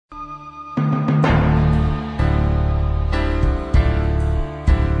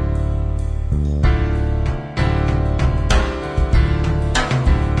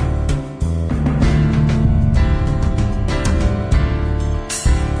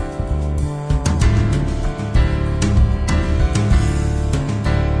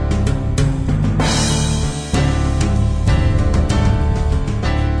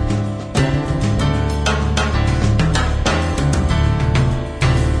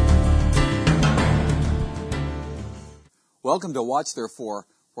Welcome to Watch Therefore.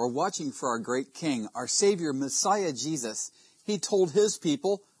 We're watching for our great King, our Savior, Messiah Jesus. He told His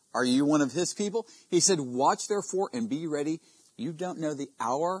people, are you one of His people? He said, watch therefore and be ready. You don't know the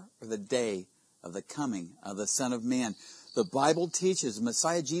hour or the day of the coming of the Son of Man. The Bible teaches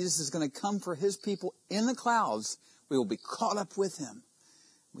Messiah Jesus is going to come for His people in the clouds. We will be caught up with Him.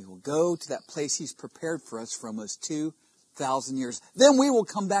 We will go to that place He's prepared for us for almost 2,000 years. Then we will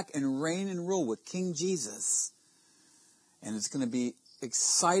come back and reign and rule with King Jesus. And it's going to be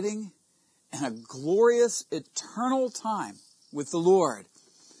exciting and a glorious eternal time with the Lord.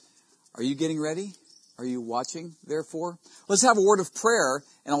 Are you getting ready? Are you watching, therefore? Let's have a word of prayer,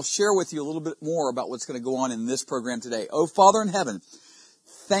 and I'll share with you a little bit more about what's going to go on in this program today. Oh, Father in heaven,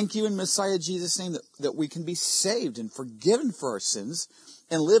 thank you in Messiah Jesus' name that we can be saved and forgiven for our sins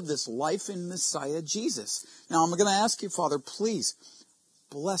and live this life in Messiah Jesus. Now, I'm going to ask you, Father, please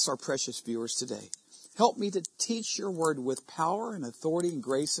bless our precious viewers today. Help me to teach your word with power and authority and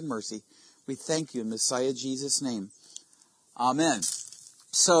grace and mercy. We thank you in Messiah Jesus' name. Amen.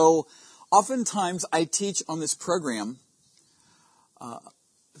 So, oftentimes I teach on this program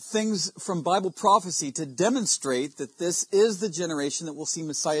things from Bible prophecy to demonstrate that this is the generation that will see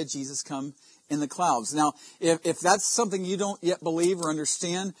Messiah Jesus come in the clouds. Now, if that's something you don't yet believe or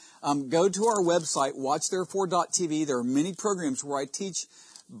understand, go to our website, watchtherefore.tv. There are many programs where I teach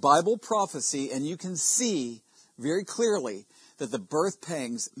Bible prophecy, and you can see very clearly that the birth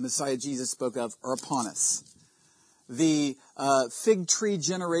pangs Messiah Jesus spoke of are upon us. The fig tree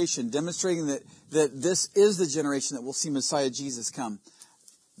generation, demonstrating that this is the generation that will see Messiah Jesus come.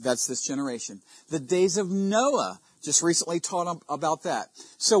 That's this generation. The days of Noah, just recently taught about that.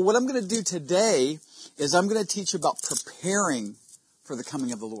 So what I'm going to do today is I'm going to teach about preparing for the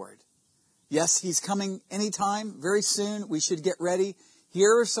coming of the Lord. Yes, He's coming anytime, very soon. We should get ready.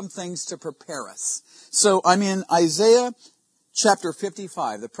 Here are some things to prepare us. So I'm in Isaiah chapter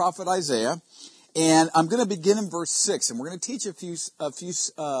 55, the prophet Isaiah, and I'm going to begin in verse 6, and we're going to teach a few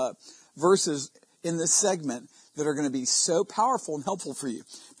verses in this segment that are going to be so powerful and helpful for you.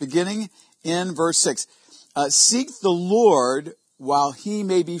 Beginning in verse 6. Seek the Lord while He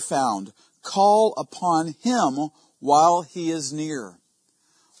may be found. Call upon Him while He is near.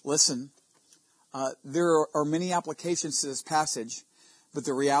 Listen, there are many applications to this passage, but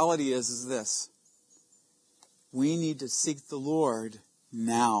the reality is this. We need to seek the Lord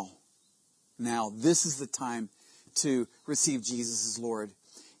now. Now, this is the time to receive Jesus as Lord.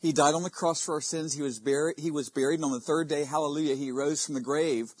 He died on the cross for our sins. He was buried, and on the third day, hallelujah, He rose from the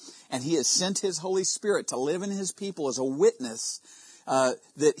grave, and He has sent His Holy Spirit to live in His people as a witness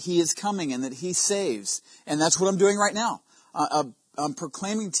that He is coming and that He saves. And that's what I'm doing right now. I'm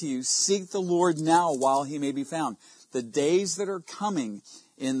proclaiming to you, seek the Lord now while He may be found. The days that are coming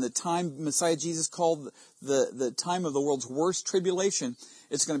in the time Messiah Jesus called the time of the world's worst tribulation,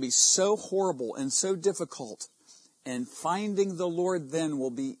 it's going to be so horrible and so difficult. And finding the Lord then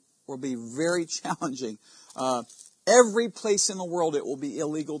will be very challenging. Every place in the world it will be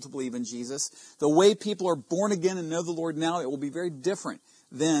illegal to believe in Jesus. The way people are born again and know the Lord now, it will be very different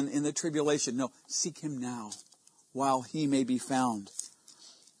than in the tribulation. No, seek Him now while He may be found.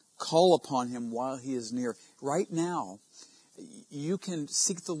 Call upon Him while He is near. Right now, you can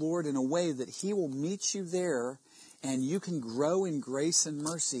seek the Lord in a way that He will meet you there, and you can grow in grace and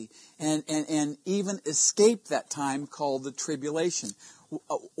mercy and even escape that time called the tribulation.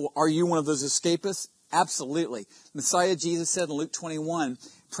 Are you one of those escapists? Absolutely. Messiah Jesus said in Luke 21,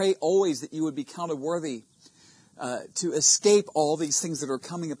 pray always that you would be counted worthy to escape all these things that are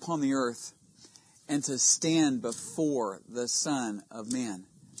coming upon the earth and to stand before the Son of Man.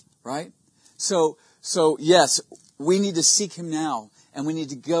 Right? So yes, we need to seek Him now. And we need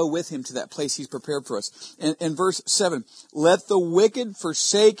to go with Him to that place He's prepared for us. In verse 7, let the wicked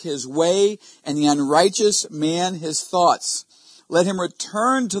forsake his way and the unrighteous man his thoughts. Let him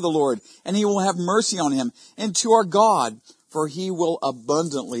return to the Lord, and He will have mercy on him, and to our God, for He will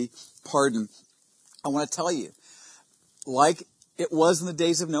abundantly pardon. I want to tell you, like it was in the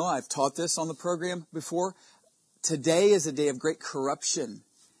days of Noah, I've taught this on the program before, today is a day of great corruption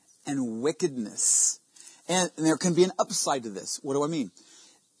and wickedness. And there can be an upside to this. What do I mean?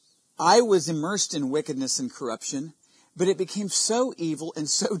 I was immersed in wickedness and corruption, but it became so evil and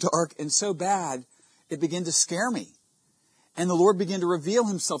so dark and so bad, it began to scare me. And the Lord began to reveal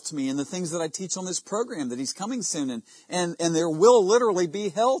Himself to me in the things that I teach on this program, that He's coming soon, and there will literally be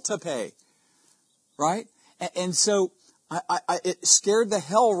hell to pay. Right? And so it scared the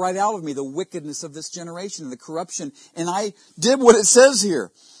hell right out of me, the wickedness of this generation, the corruption. And I did what it says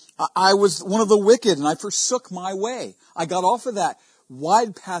here. I was one of the wicked, and I forsook my way. I got off of that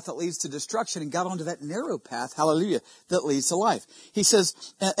wide path that leads to destruction and got onto that narrow path, hallelujah, that leads to life. He says,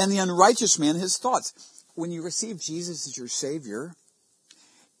 and the unrighteous man, his thoughts. When you receive Jesus as your Savior,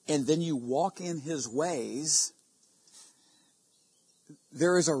 and then you walk in His ways,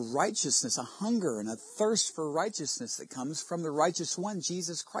 there is a righteousness, a hunger and a thirst for righteousness that comes from the righteous one,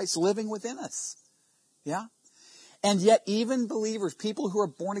 Jesus Christ, living within us. Yeah? And yet even believers, people who are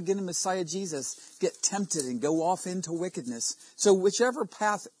born again in Messiah Jesus, get tempted and go off into wickedness. So whichever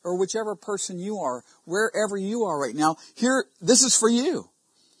path or whichever person you are, wherever you are right now, here, this is for you.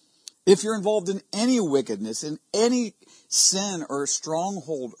 If you're involved in any wickedness, in any sin or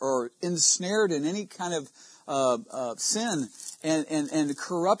stronghold, or ensnared in any kind of sin and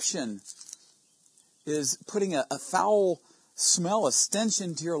corruption is putting a foul smell, a stench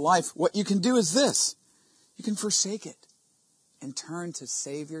into your life, what you can do is this. You can forsake it and turn to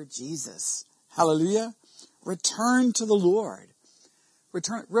Savior Jesus. Hallelujah. Return to the Lord.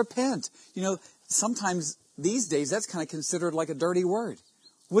 Repent. You know, sometimes these days that's kind of considered like a dirty word.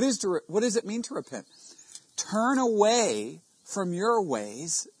 What does it mean to repent? Turn away from your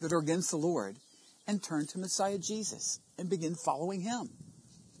ways that are against the Lord and turn to Messiah Jesus and begin following Him.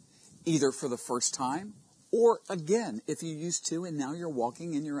 Either for the first time or again, if you used to and now you're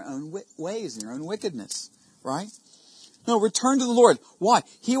walking in your own ways and your own wickedness. Right? No, return to the Lord. Why?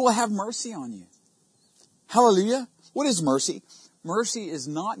 He will have mercy on you. Hallelujah. What is mercy? Mercy is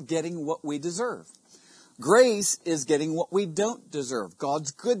not getting what we deserve. Grace is getting what we don't deserve.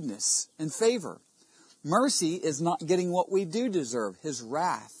 God's goodness and favor. Mercy is not getting what we do deserve. His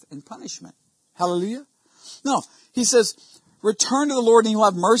wrath and punishment. Hallelujah. No, He says, return to the Lord and He will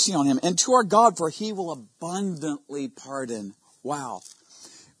have mercy on him. And to our God, for He will abundantly pardon. Wow.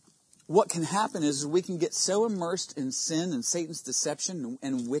 What can happen is we can get so immersed in sin and Satan's deception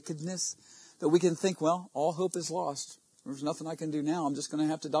and wickedness that we can think, well, all hope is lost. There's nothing I can do now. I'm just going to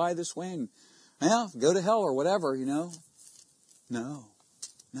have to die this way and go to hell or whatever, you know. No.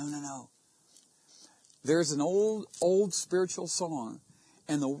 There's an old spiritual song,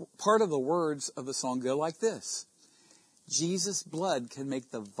 and the part of the words of the song go like this. Jesus' blood can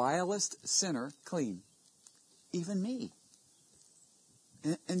make the vilest sinner clean. Even me.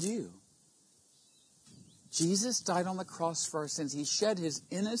 And you. Jesus died on the cross for our sins. He shed His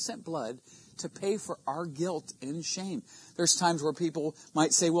innocent blood to pay for our guilt and shame. There's times where people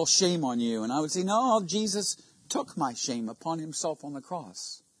might say, well, shame on you. And I would say, no, Jesus took my shame upon Himself on the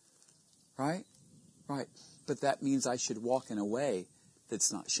cross. Right? Right. But that means I should walk in a way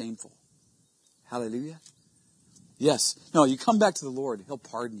that's not shameful. Hallelujah. Yes. No, you come back to the Lord. He'll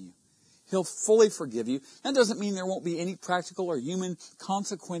pardon you. He'll fully forgive you. That doesn't mean there won't be any practical or human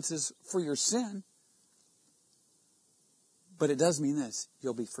consequences for your sin. But it does mean this.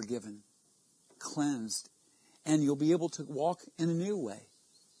 You'll be forgiven, cleansed, and you'll be able to walk in a new way.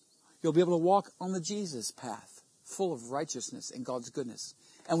 You'll be able to walk on the Jesus path, full of righteousness and God's goodness.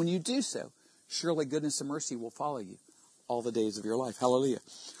 And when you do so, surely goodness and mercy will follow you all the days of your life. Hallelujah.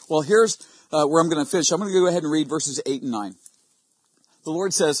 Well, here's where I'm going to finish. I'm going to go ahead and read verses 8 and 9. The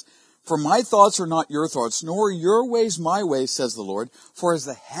Lord says, for my thoughts are not your thoughts, nor your ways my ways, says the Lord. For as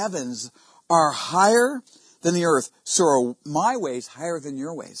the heavens are higher than the earth, so are my ways higher than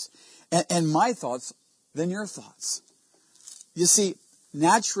your ways, and my thoughts than your thoughts. You see,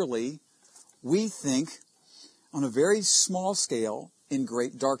 naturally, we think on a very small scale in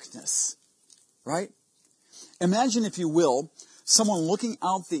great darkness, right? Imagine, if you will, someone looking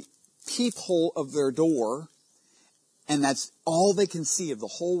out the peephole of their door, and that's all they can see of the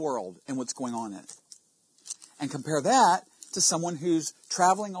whole world and what's going on in it. And compare that to someone who's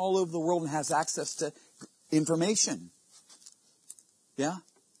traveling all over the world and has access to information. Yeah?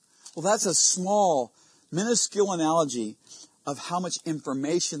 Well, that's a small, minuscule analogy of how much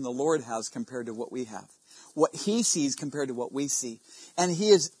information the Lord has compared to what we have. What He sees compared to what we see. And He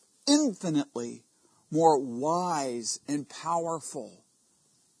is infinitely more wise and powerful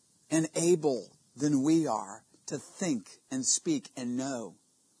and able than we are to think and speak and know.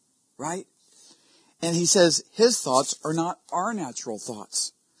 Right? And He says His thoughts are not our natural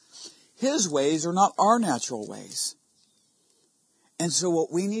thoughts. His ways are not our natural ways. And so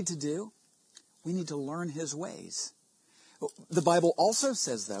what we need to do, we need to learn His ways. The Bible also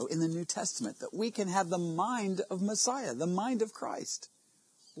says, though, in the New Testament, that we can have the mind of Messiah, the mind of Christ.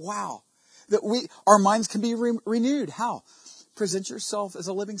 Wow. That our minds can be renewed. How? Present yourself as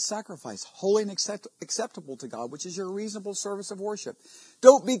a living sacrifice, holy and acceptable to God, which is your reasonable service of worship.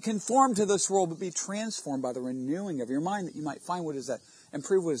 Don't be conformed to this world, but be transformed by the renewing of your mind, that you might find what is that, and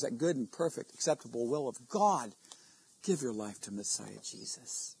prove what is that good and perfect, acceptable will of God. Give your life to Messiah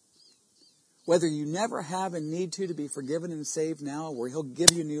Jesus. whether you never have and need to be forgiven and saved now, where He'll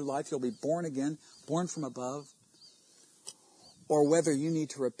give you new life, you'll be born again, born from above, or whether you need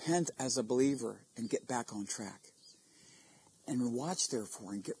to repent as a believer and get back on track. And watch,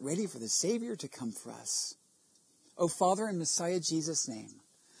 therefore, and get ready for the Savior to come for us. Oh, Father, in Messiah Jesus' name,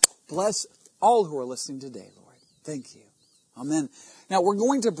 bless all who are listening today, Lord. Thank you. Amen. Now, we're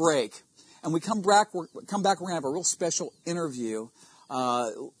going to break, and we come back, we're going to have a real special interview.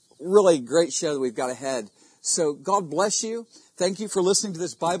 Really great show that we've got ahead. So, God bless you. Thank you for listening to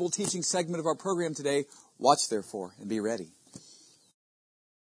this Bible teaching segment of our program today. Watch, therefore, and be ready.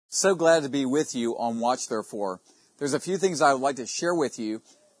 So glad to be with you on Watch, Therefore. There's a few things I would like to share with you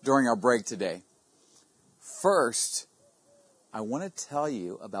during our break today. First, I want to tell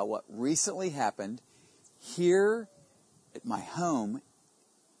you about what recently happened here at my home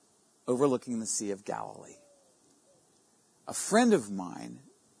overlooking the Sea of Galilee. A friend of mine,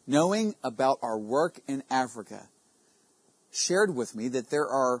 knowing about our work in Africa, shared with me that there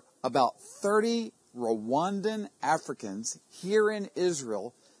are about 30 Rwandan Africans here in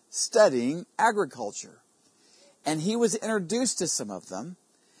Israel studying agriculture. And he was introduced to some of them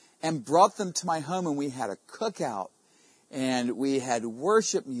and brought them to my home, and we had a cookout and we had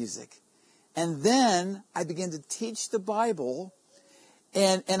worship music. And then I began to teach the Bible,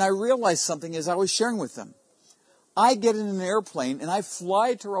 and I realized something as I was sharing with them. I get in an airplane and I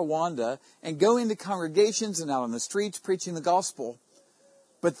fly to Rwanda and go into congregations and out on the streets preaching the gospel.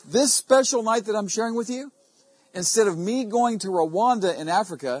 But this special night that I'm sharing with you, instead of me going to Rwanda in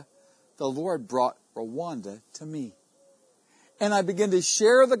Africa, the Lord brought Rwanda to me. And I began to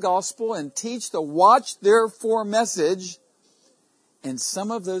share the gospel and teach the Watch Therefore message. And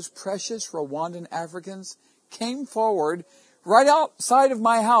some of those precious Rwandan Africans came forward right outside of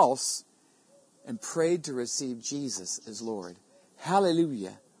my house and prayed to receive Jesus as Lord.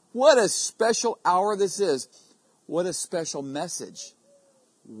 Hallelujah. What a special hour this is. What a special message.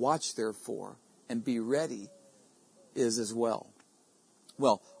 Watch therefore and be ready is as well.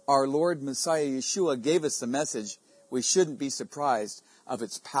 Well, our Lord Messiah Yeshua gave us the message. We shouldn't be surprised of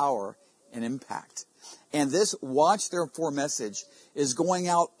its power and impact. And this Watch Therefore message is going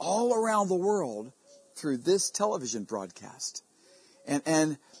out all around the world through this television broadcast.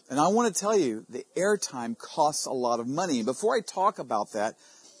 And I want to tell you, the airtime costs a lot of money. Before I talk about that,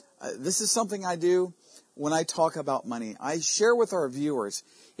 this is something I do when I talk about money. I share with our viewers,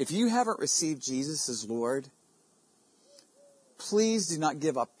 if you haven't received Jesus as Lord, please do not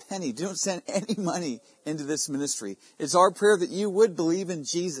give a penny. Don't send any money into this ministry. It's our prayer that you would believe in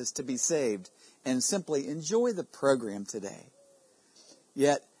Jesus to be saved and simply enjoy the program today.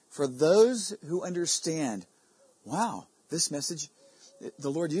 Yet, for those who understand, wow, this message,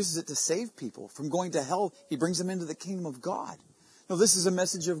 the Lord uses it to save people from going to hell. He brings them into the kingdom of God. No, this is a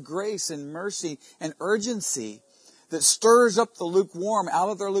message of grace and mercy and urgency that stirs up the lukewarm out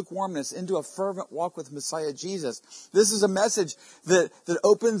of their lukewarmness into a fervent walk with Messiah Jesus. This is a message that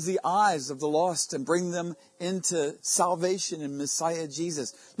opens the eyes of the lost and bring them into salvation in Messiah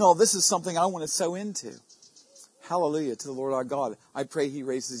Jesus. No, this is something I want to sow into. Hallelujah to the Lord our God. I pray He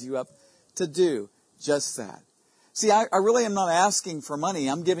raises you up to do just that. See, I really am not asking for money.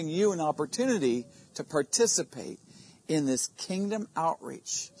 I'm giving you an opportunity to participate in this kingdom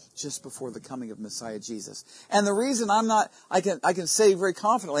outreach just before the coming of Messiah Jesus. And the reason I can say very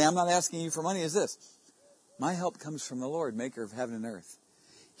confidently, I'm not asking you for money is this. My help comes from the Lord, maker of heaven and earth.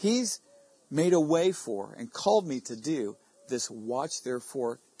 He's made a way for and called me to do this Watch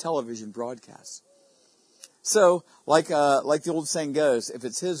Therefore television broadcast. So, like the old saying goes, if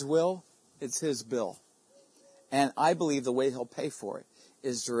it's His will, it's His bill. And I believe the way He'll pay for it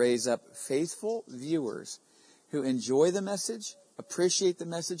is to raise up faithful viewers who enjoy the message, appreciate the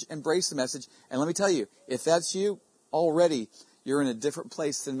message, embrace the message. And let me tell you, if that's you, already you're in a different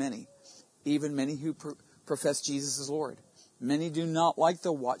place than many. Even many who profess Jesus as Lord. Many do not like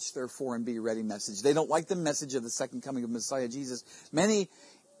the Watch Therefore and Be Ready message. They don't like the message of the second coming of Messiah Jesus. Many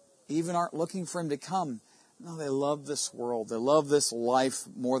even aren't looking for Him to come. No, they love this world. They love this life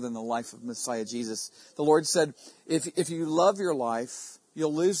more than the life of Messiah Jesus. The Lord said, if you love your life,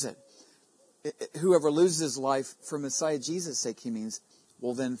 you'll lose it. Whoever loses his life for Messiah Jesus' sake, He means,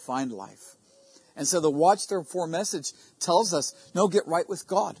 will then find life. And so the Watch Therefore message tells us, no, get right with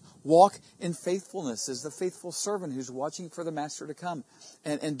God. Walk in faithfulness as the faithful servant who's watching for the Master to come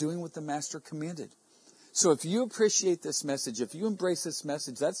and doing what the Master commanded. So if you appreciate this message, if you embrace this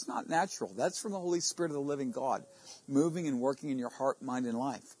message, that's not natural. That's from the Holy Spirit of the living God, moving and working in your heart, mind, and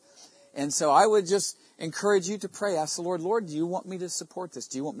life. And so I would just encourage you to pray. Ask the Lord, Lord, do you want me to support this?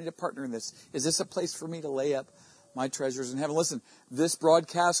 Do you want me to partner in this? Is this a place for me to lay up my treasures in heaven. Listen, this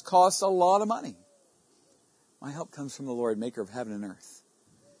broadcast costs a lot of money. My help comes from the Lord, maker of heaven and earth.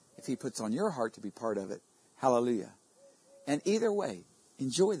 If he puts on your heart to be part of it, hallelujah. And either way,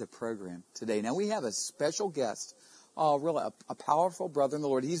 enjoy the program today. Now we have a special guest, really a powerful brother in the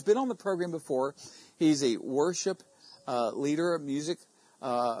Lord. He's been on the program before. He's a worship leader, music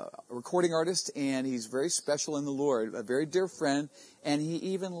recording artist, and he's very special in the Lord, a very dear friend, and he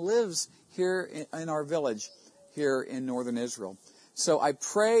even lives here in our village here in northern Israel. So I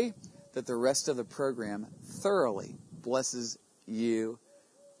pray that the rest of the program thoroughly blesses you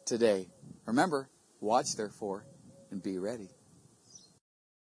today. Remember, watch therefore and be ready.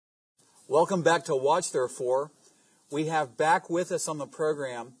 Welcome back to Watch Therefore. We have back with us on the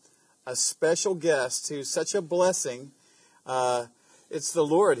program a special guest who's such a blessing. It's the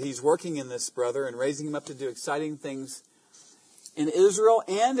Lord. He's working in this brother and raising him up to do exciting things in Israel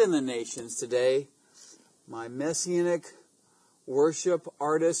and in the nations today. My Messianic worship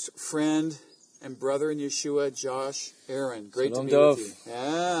artist, friend, and brother in Yeshua, Josh Aaron. Great to be with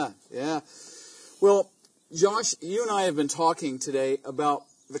you. Yeah. Well, Josh, you and I have been talking today about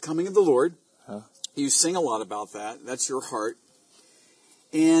the coming of the Lord. You sing a lot about that. That's your heart.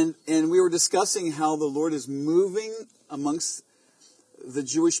 And we were discussing how the Lord is moving amongst the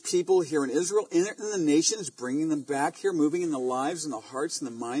Jewish people here in Israel, in the nations, bringing them back here, moving in the lives and the hearts and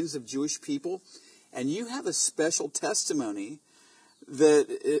the minds of Jewish people. And you have a special testimony that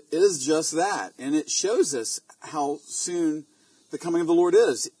it is just that. And it shows us how soon the coming of the Lord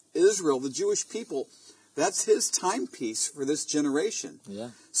is. Israel, the Jewish people, that's his timepiece for this generation. Yeah.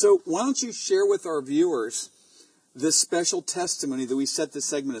 So why don't you share with our viewers this special testimony that we set this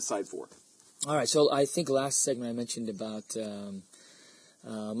segment aside for? All right. So I think last segment I mentioned about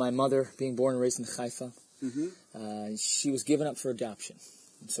my mother being born and raised in Haifa. Mm-hmm. She was given up for adoption.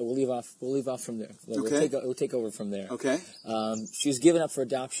 So we'll leave off from there. Okay. We'll take over from there. Okay. She was given up for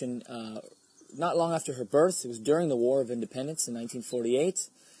adoption not long after her birth. It was during the War of Independence in 1948.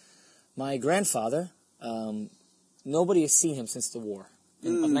 My grandfather, nobody has seen him since the war of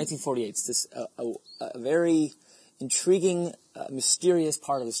 1948. It's this a very intriguing, mysterious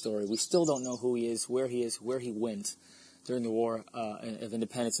part of the story. We still don't know who he is, where he went during the War of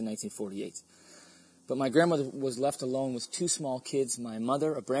Independence in 1948. But my grandmother was left alone with two small kids, my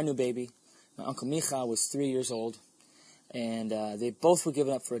mother, a brand new baby. My Uncle Micha was 3 years old. And they both were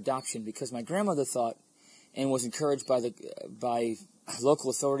given up for adoption because my grandmother thought and was encouraged by local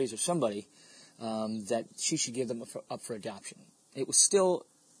authorities or somebody that she should give them up for adoption. It was still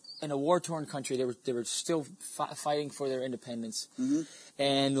in a war-torn country. They were still fighting for their independence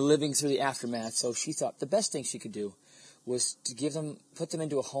and living through the aftermath. So she thought the best thing she could do was to put them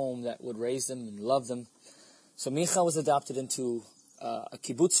into a home that would raise them and love them. So Micha was adopted into a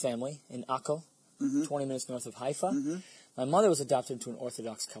kibbutz family in Akko, 20 minutes north of Haifa. My mother was adopted into an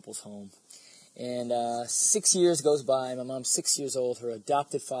Orthodox couple's home. And 6 years goes by. My mom's 6 years old. Her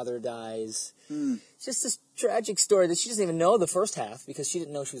adopted father dies. It's just this tragic story that she doesn't even know the first half because she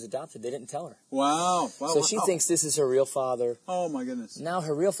didn't know she was adopted. They didn't tell her. Wow. So she thinks this is her real father. Oh, my goodness. Now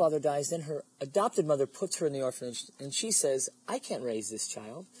her real father dies. Then her adopted mother puts her in the orphanage. And she says, I can't raise this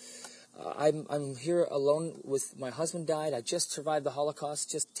child. I'm here alone with my husband died. I just survived the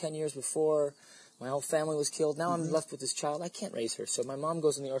Holocaust just 10 years before. My whole family was killed. Now I'm left with this child. I can't raise her. So my mom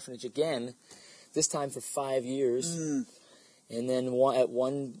goes in the orphanage again, this time for 5 years. And then at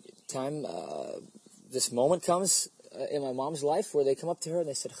one time, this moment comes in my mom's life where they come up to her and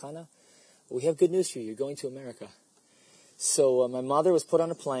they said, Chana, we have good news for you. You're going to America. So my mother was put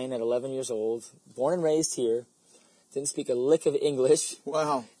on a plane at 11 years old, born and raised here, didn't speak a lick of English.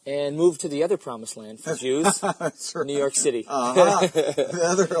 Wow. And moved to the other promised land for Jews, That's right. New York City. The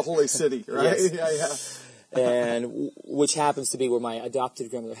other holy city, right? Yes. Yeah. And which happens to be where my adopted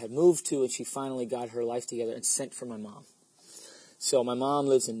grandmother had moved to, and she finally got her life together and sent for my mom. So my mom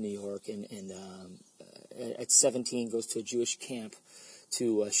lives in New York, and at 17 goes to a Jewish camp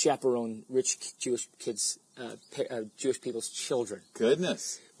to chaperone rich Jewish kids, Jewish people's children.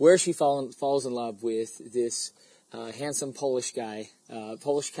 Goodness. Where she falls in love with this handsome Polish guy,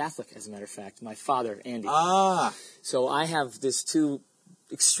 Polish Catholic, as a matter of fact, my father, Andy. So I have this two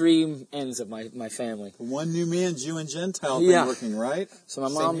extreme ends of my family. One new man, Jew and Gentile thing working, right? So my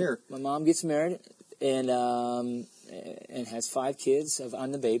mom gets married and has 5 kids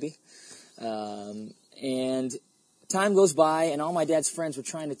on the baby. And time goes by, and all my dad's friends were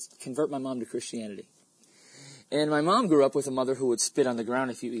trying to convert my mom to Christianity. And my mom grew up with a mother who would spit on the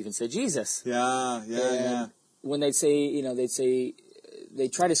ground if you even said Jesus. Yeah. When they'd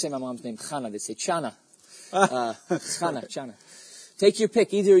try to say my mom's name, Chana, they'd say Chana. Chana. Take your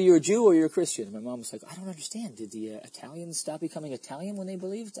pick. Either you're a Jew or you're a Christian. And my mom was like, I don't understand. Did the Italians stop becoming Italian when they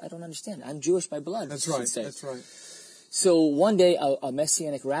believed? I don't understand. I'm Jewish by blood. That's right. That's right. So one day, a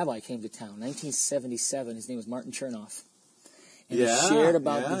Messianic rabbi came to town, 1977. His name was Martin Chernoff. And he shared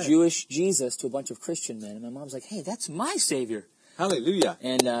about the Jewish Jesus to a bunch of Christian men. And my mom's like, hey, that's my Savior. Hallelujah.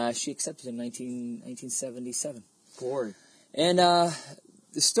 And she accepted him in 1977. Glory. And the end of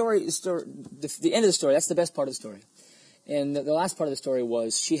the story, that's the best part of the story. And the last part of the story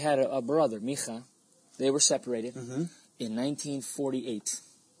was she had a brother, Micha. They were separated in 1948.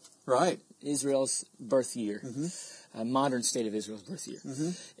 Right. Israel's birth year. Modern state of Israel's birth year.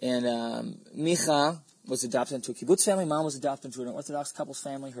 And Micha was adopted into a kibbutz family. Mom was adopted into an Orthodox couple's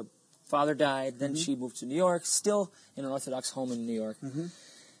family. Her father died. Then she moved to New York, still in an Orthodox home in New York.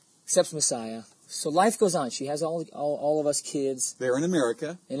 Accepts Messiah. So life goes on. She has all of us kids. They're in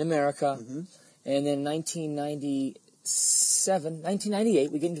America. And then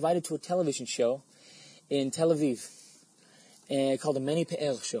 1998, we get invited to a television show in Tel Aviv called the Meni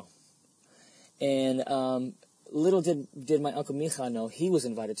Pe'er Show. And little did my Uncle Micha know, he was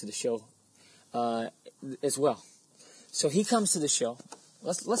invited to the show as well. So he comes to the show.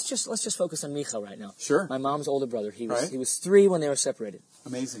 Let's just focus on Micha right now. Sure. My mom's older brother. He was 3 when they were separated.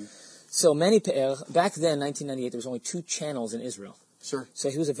 Amazing. So Meni Pe'er, back then, 1998, there was only 2 channels in Israel. Sure. So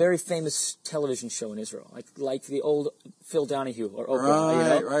he was a very famous television show in Israel, like the old Phil Donahue or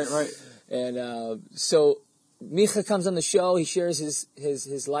Oprah. Right. And so Micha comes on the show. He shares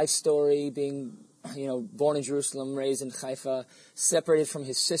his life story, being born in Jerusalem, raised in Haifa, separated from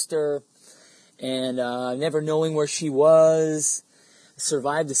his sister, and never knowing where she was.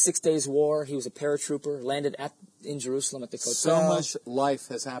 Survived the 6 Days War. He was a paratrooper. Landed in Jerusalem at the Kotel. So much life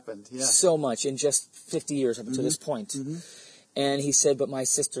has happened. Yeah. So much in just 50 years up until this point. And he said, but my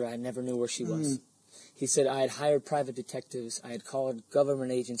sister, I never knew where she was. He said, I had hired private detectives. I had called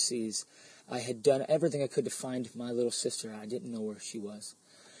government agencies. I had done everything I could to find my little sister. I didn't know where she was.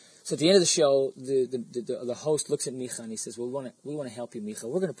 So at the end of the show, the host looks at Micha and he says, well, we want to help you, Micha.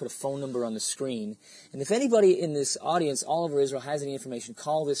 We're going to put a phone number on the screen. And if anybody in this audience all over Israel has any information,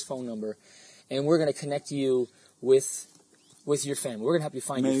 call this phone number, and we're going to connect you with your family. We're going to help you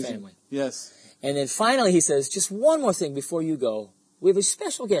find your family. Yes. And then finally he says, just one more thing before you go. We have a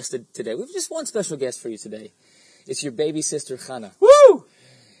special guest today. We have just one special guest for you today. It's your baby sister, Chana. Woo!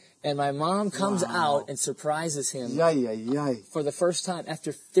 And my mom comes out and surprises him for the first time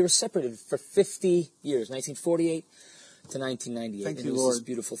after they were separated for 50 years, 1948 to 1998. Thank and you, it was Lord. This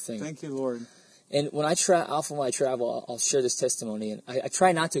beautiful thing. Thank you, Lord. And when I often when I travel, I'll share this testimony. And I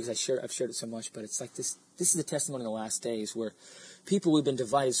try not to because I've shared it so much, but it's like this is the testimony in the last days where we've been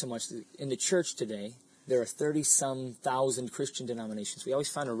divided so much. In the church today, there are 30-some thousand Christian denominations. We always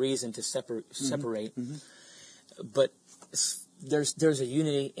find a reason to separate. But there's a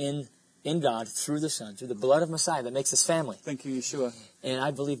unity in God through the Son, through the blood of Messiah that makes us family. Thank you, Yeshua. And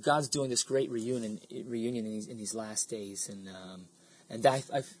I believe God's doing this great reunion in these last days. And I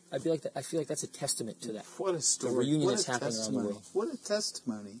feel like that's a testament to that. What a story! The reunion what that's a happening testimony. around the world. What a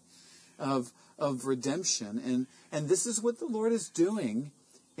testimony of redemption, and this is what the Lord is doing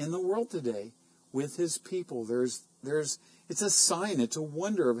in the world today with His people. There's it's a sign, it's a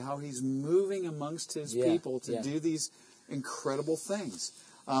wonder of how He's moving amongst His people to do these incredible things.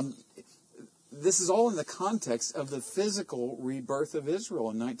 This is all in the context of the physical rebirth of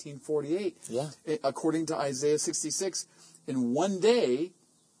Israel in 1948. Yeah. According to Isaiah 66, in one day,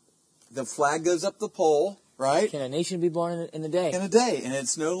 the flag goes up the pole, right? Can a nation be born in a day? In a day. And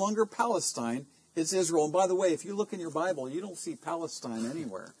it's no longer Palestine, it's Israel. And by the way, if you look in your Bible, you don't see Palestine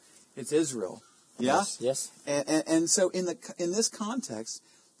anywhere. It's Israel. Yeah? Yes. And so in this context,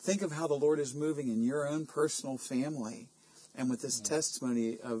 think of how the Lord is moving in your own personal family. And with this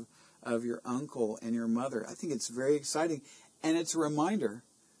testimony of your uncle and your mother, I think it's very exciting. And it's a reminder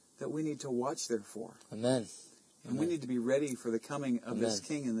that we need to watch, therefore. Amen. And we need to be ready for the coming of this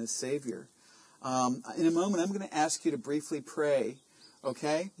King and this Savior. In a moment, I'm going to ask you to briefly pray,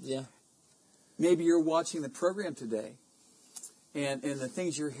 okay? Yeah. Maybe you're watching the program today, and the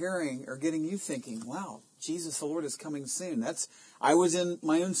things you're hearing are getting you thinking, wow, Jesus the Lord is coming soon. I was in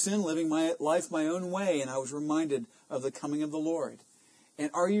my own sin, living my life my own way, and I was reminded of the coming of the Lord. And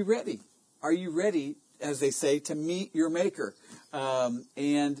are you ready? Are you ready, as they say, to meet your Maker?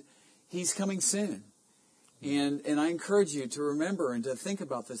 And He's coming soon. And I encourage you to remember and to think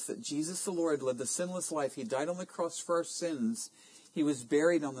about this, that Jesus the Lord lived a sinless life. He died on the cross for our sins. He was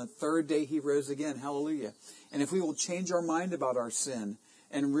buried. On the third day He rose again. Hallelujah. And if we will change our mind about our sin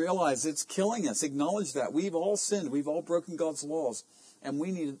and realize it's killing us, acknowledge that. We've all sinned. We've all broken God's laws. And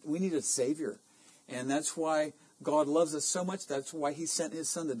we need a Savior. And that's why God loves us so much. That's why he sent his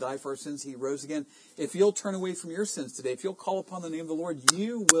son to die for our sins. He rose again. If you'll turn away from your sins today, if you'll call upon the name of the Lord,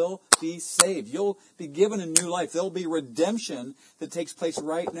 you will be saved. You'll be given a new life. There'll be redemption that takes place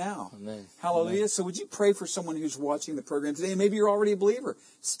right now. Amen. Hallelujah. Amen. So would you pray for someone who's watching the program today? And maybe you're already a believer.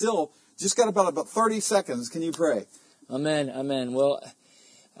 Still, just got about 30 seconds. Can you pray? Amen. Amen. Well,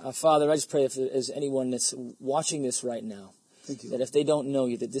 Father, I just pray if there's anyone that's watching this right now, Thank you. that if they don't know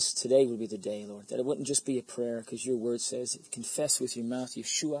you, that today would be the day, Lord. That it wouldn't just be a prayer, because your word says, confess with your mouth,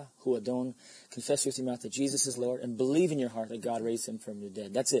 Yeshua, Hu Adon, confess with your mouth that Jesus is Lord, and believe in your heart that God raised him from the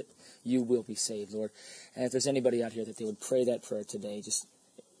dead. That's it. You will be saved, Lord. And if there's anybody out here that they would pray that prayer today, just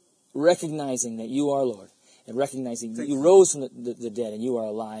recognizing that you are Lord, and recognizing that you rose from the dead, and you are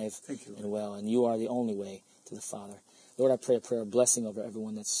alive and well, and you are the only way to the Father. Lord, I pray a prayer of blessing over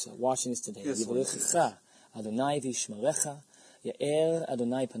everyone that's watching this today. Yes, Yivarechecha Adonai v'yishmerecha, Ya'er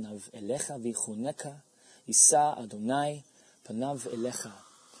Adonai panav elecha v'yichuneka, Yisa Adonai panav elecha,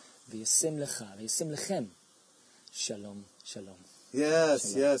 v'yasim lecha, v'yasim lechem. Shalom, shalom.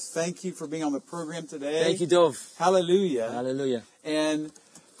 Yes, Shalom. yes. Thank you for being on the program today. Thank you, Dov. Hallelujah. Hallelujah. And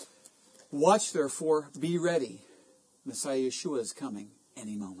watch, therefore, be ready. Messiah Yeshua is coming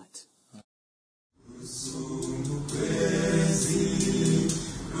any moment.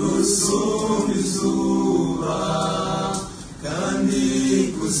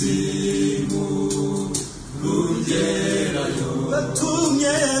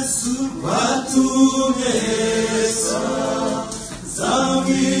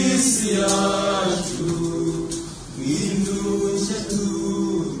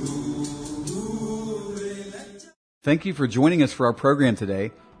 Thank you for joining us for our program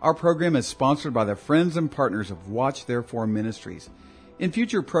today. Our program is sponsored by the friends and partners of Watch Therefore Ministries. In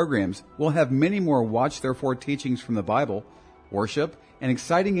future programs, we'll have many more Watch Therefore teachings from the Bible, worship, and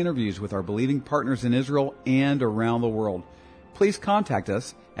exciting interviews with our believing partners in Israel and around the world. Please contact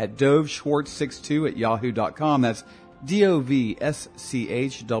us at dovschwartz62@yahoo.com. That's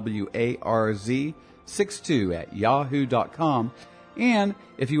DOVSCHWARZ62@yahoo.com. And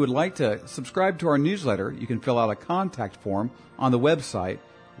if you would like to subscribe to our newsletter, you can fill out a contact form on the website,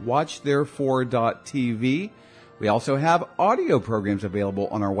 watchtherefore.tv. We also have audio programs available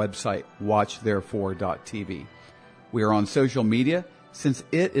on our website, watchtherefore.tv. We are on social media, since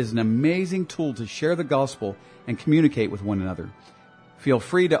it is an amazing tool to share the gospel and communicate with one another. Feel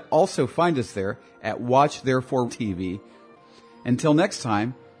free to also find us there at Watch Therefore TV. Until next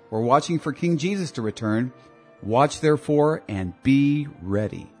time, we're watching for King Jesus to return. Watch therefore and be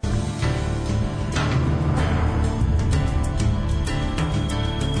ready.